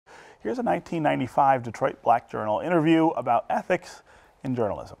Here's a 1995 Detroit Black Journal interview about ethics in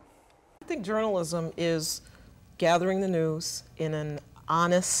journalism. I think journalism is gathering the news in an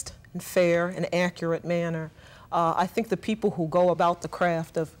honest and fair and accurate manner. I think the people who go about the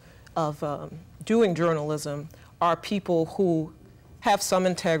craft of doing journalism are people who have some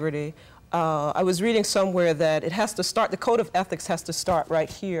integrity. I was reading somewhere that it has to start, the code of ethics has to start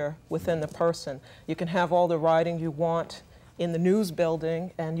right here within the person. You can have all the writing you want in the news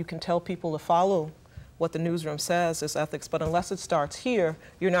building, and you can tell people to follow what the newsroom says is ethics, but unless it starts here,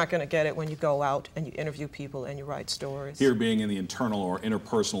 you're not going to get it when you go out and you interview people and you write stories. Here being in the internal or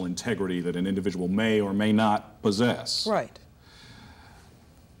interpersonal integrity that an individual may or may not possess. Right.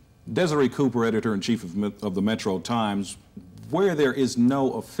 Desiree Cooper, editor-in-chief of the Metro Times, where there is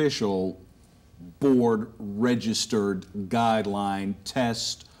no official board-registered guideline,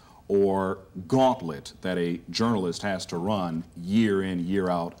 test, or gauntlet that a journalist has to run year in, year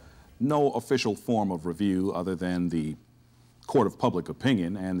out, no official form of review other than the court of public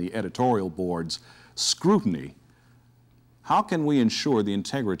opinion and the editorial board's scrutiny, how can we ensure the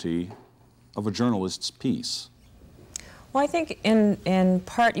integrity of a journalist's piece? Well, I think in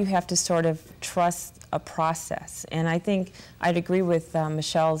part you have to sort of trust a process, and I think I'd agree with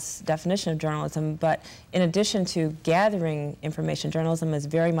Michelle's definition of journalism, but in addition to gathering information, journalism is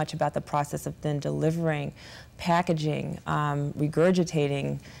very much about the process of then delivering, packaging,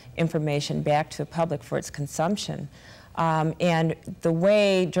 regurgitating information back to the public for its consumption. And the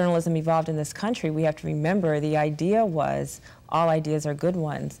way journalism evolved in this country, we have to remember the idea was all ideas are good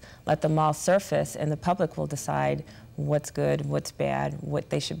ones. Let them all surface and the public will decide what's good, what's bad, what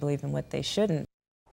they should believe and what they shouldn't.